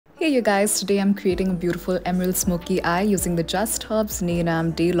Hey you guys, today I'm creating a beautiful emerald smoky eye using the Just Herbs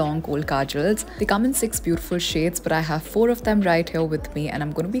Naynam Day Long Kohl Kajals. They come in 6 beautiful shades, but I have 4 of them right here with me and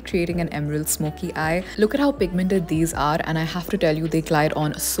I'm going to be creating an emerald smoky eye. Look at how pigmented these are, and I have to tell you they glide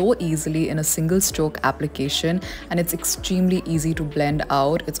on so easily in a single stroke application, and it's extremely easy to blend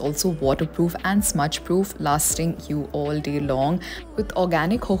out. It's also waterproof and smudge proof, lasting you all day long. With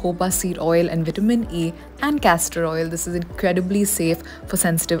organic jojoba seed oil and vitamin E and castor oil, this is incredibly safe for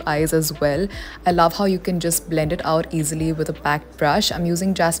sensitive eyes as well. I love how you can just blend it out easily with a packed brush. I'm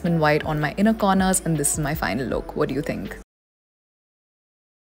using jasmine white on my inner corners and this is my final look. What do you think?